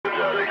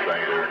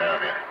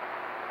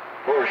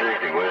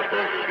460 West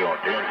Texas going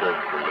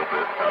 10-7 for a little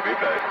bit. I'll be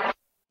back.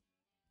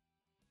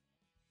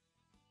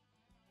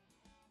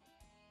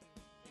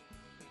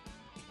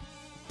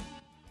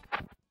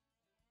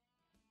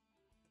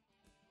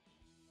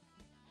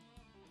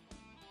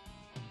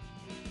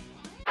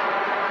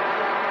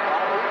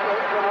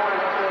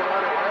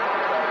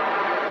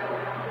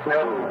 No,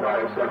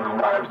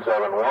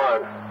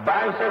 57571.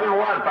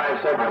 571,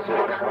 576.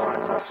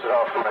 Sit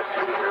off my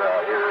speaker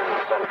out here in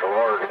Central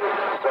Oregon.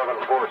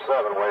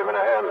 747 waving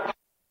ahead.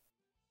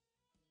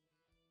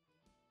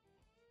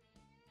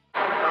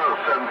 Oh,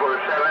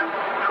 747,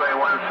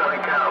 21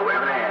 Southern Cal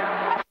waving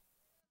ahead.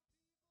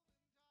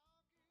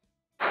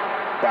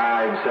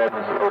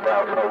 570. No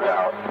doubt, no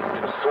doubt.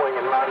 Just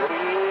swinging my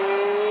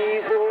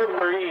knees in the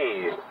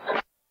breeze.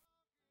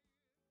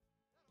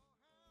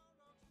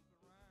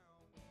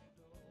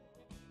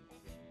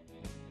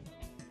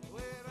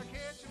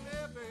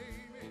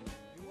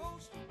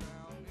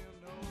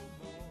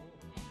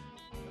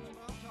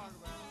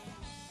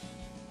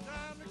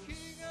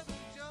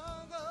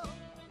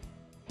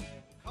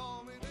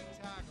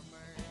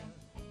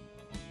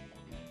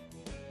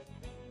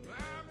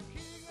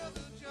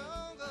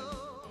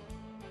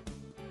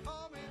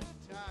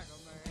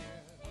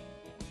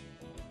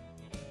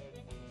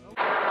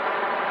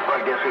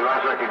 I guess we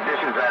lost our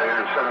conditions out here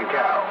in Southern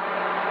Cal.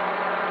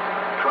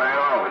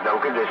 21 with no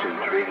conditions,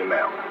 read the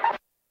mail.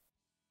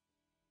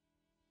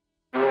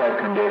 You have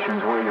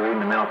conditions. Where are you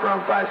reading the mail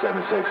from?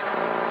 576.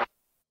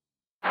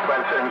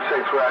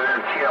 576, we're out here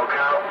in Chino,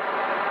 Cal.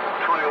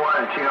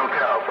 21 in Chino,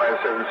 Cal,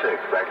 576,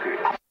 back to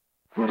you.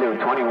 You do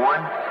 21?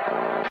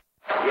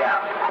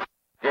 Yeah.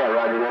 Yeah,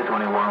 Roger there,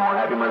 21. Well,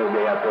 happy Mother's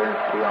Day out there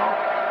to y'all.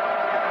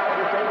 Have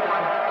a safe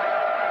one.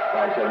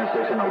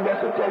 576 in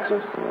Odessa,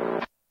 Texas.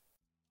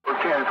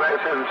 10,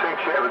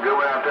 576, you have a good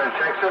one out there in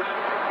Texas.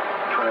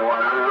 2100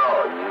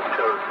 all. You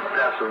tell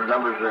pass those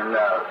numbers in,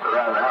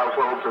 around the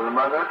household to the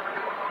mother.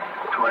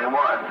 21.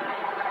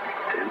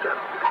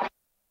 10-7.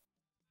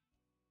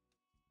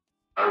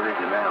 I'll read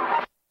you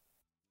now.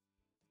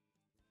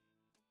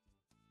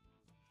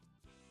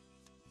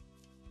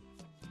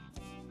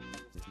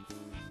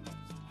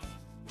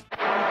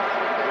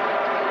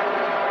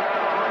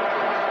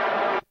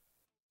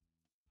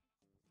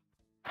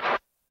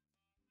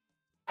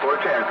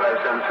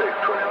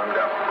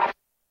 Go.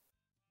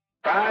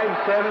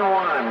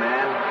 571,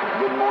 man.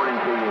 Good morning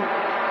to you.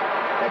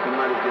 Happy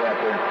Mother's Day out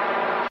there.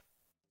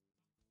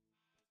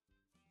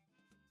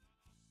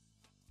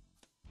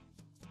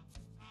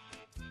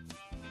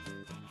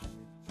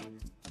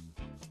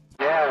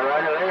 Yeah,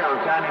 Roger there. I'm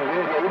sounding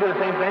good. Yeah, you do the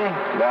same thing.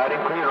 Loud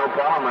and clear, no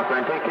problem, my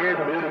friend. Take care.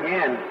 Do it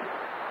again.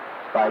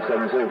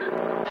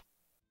 576.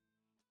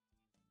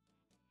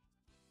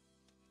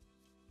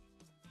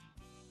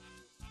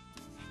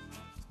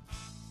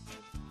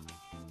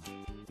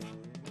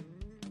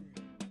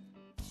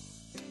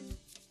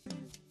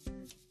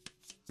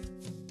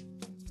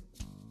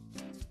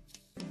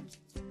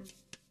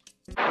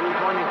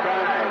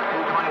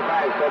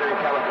 Southern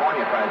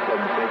California,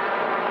 576.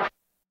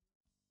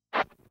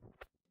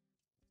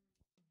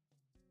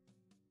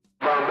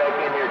 Bomb back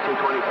in here,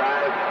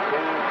 225,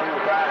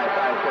 225,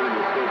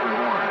 576 and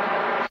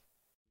 1.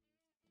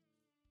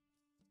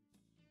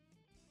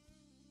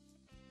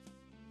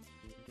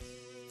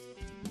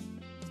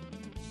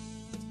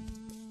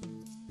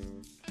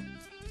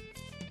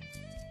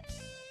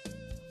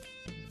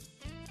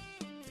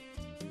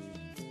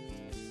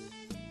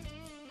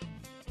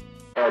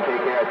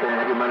 Take care out there and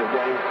happy Mother's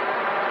Day.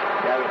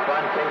 Have a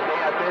fun, safe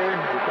day out there in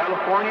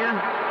California.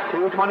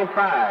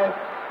 225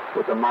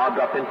 with the mob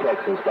up in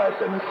Texas,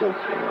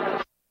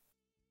 576.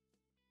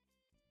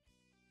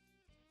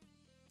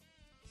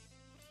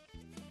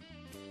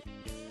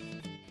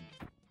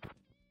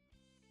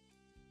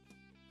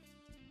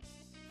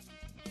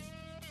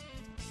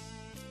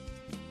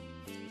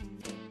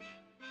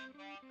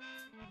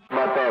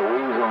 About that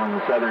weasel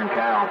in Southern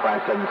Cal,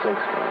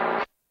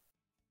 576.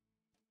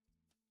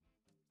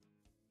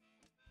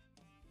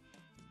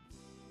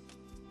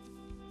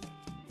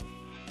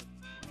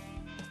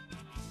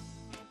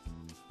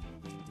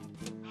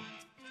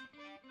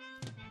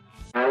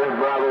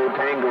 Bravo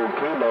Tango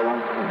Kilo,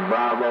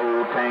 Bravo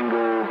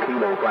Tango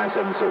Kilo,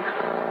 576.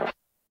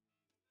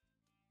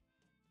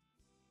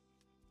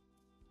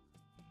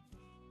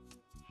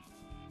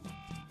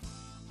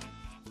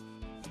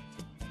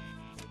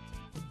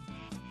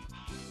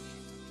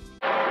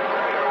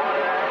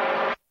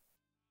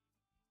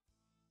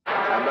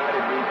 How about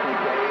it,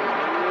 BTK?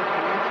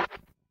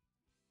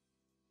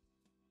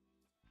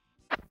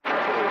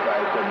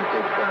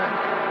 576 current.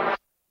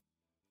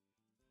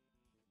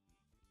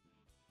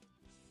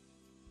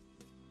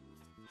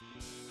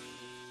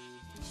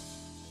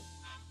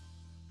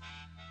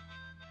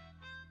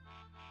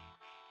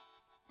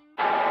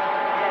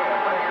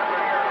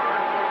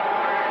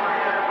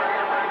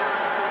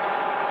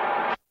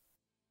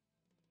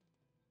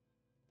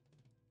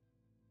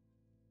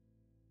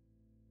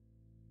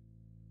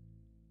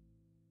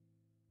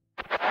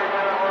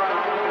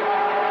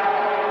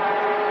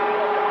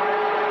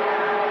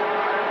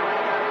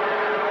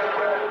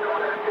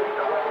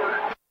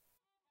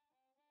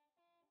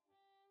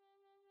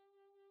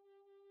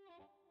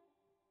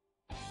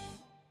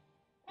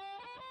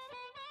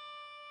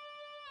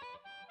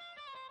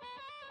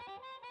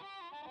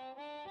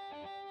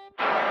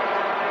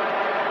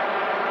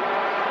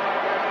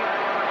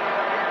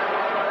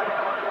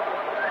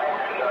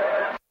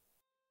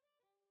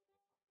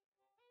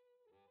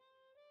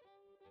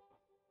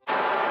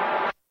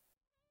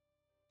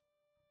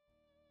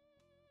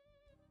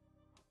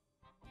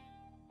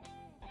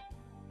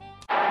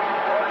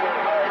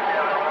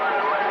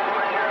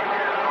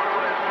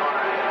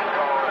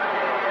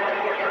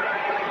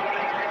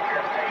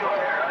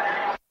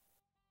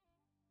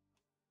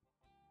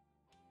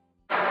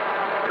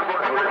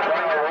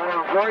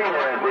 swing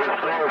there, dude.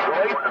 Slow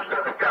swing.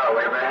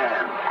 Callaway,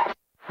 man.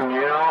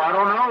 You know, I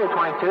don't know,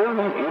 22.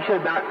 He should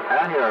have been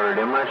out here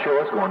already. I'm not sure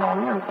what's going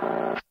on here.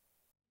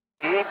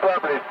 He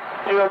probably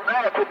still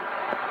napping.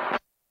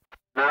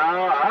 No,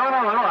 I don't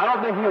know. I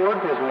don't think he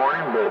worked this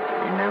morning, but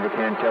you never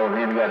can tell him.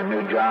 He got a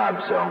new job,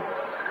 so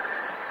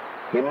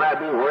he might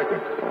be working.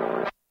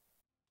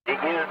 He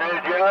get a new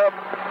job?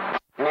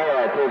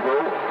 Yeah, Tico.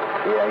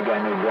 Yeah, he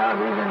got a new job.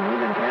 He's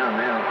in town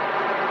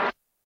now.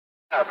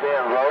 Out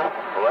there, low.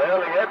 Well,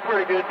 he had a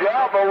pretty good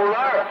job over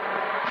there.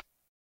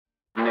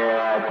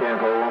 Yeah,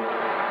 Tico.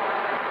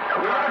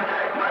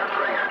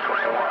 MudSlinger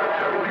 21.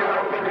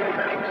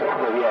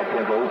 But yeah,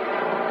 Tico.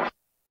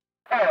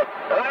 Hey,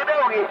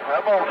 doggy,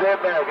 I'm gonna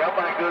sit back. I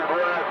might go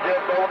ride,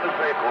 jump on the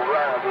sickle,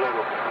 ride a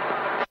little.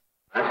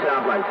 That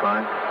sounds like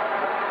fun.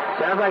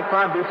 Sounds like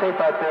fun. Be safe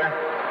out there.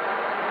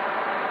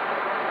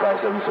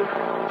 576.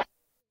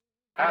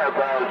 All right,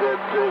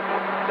 576.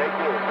 Take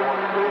care,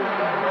 22.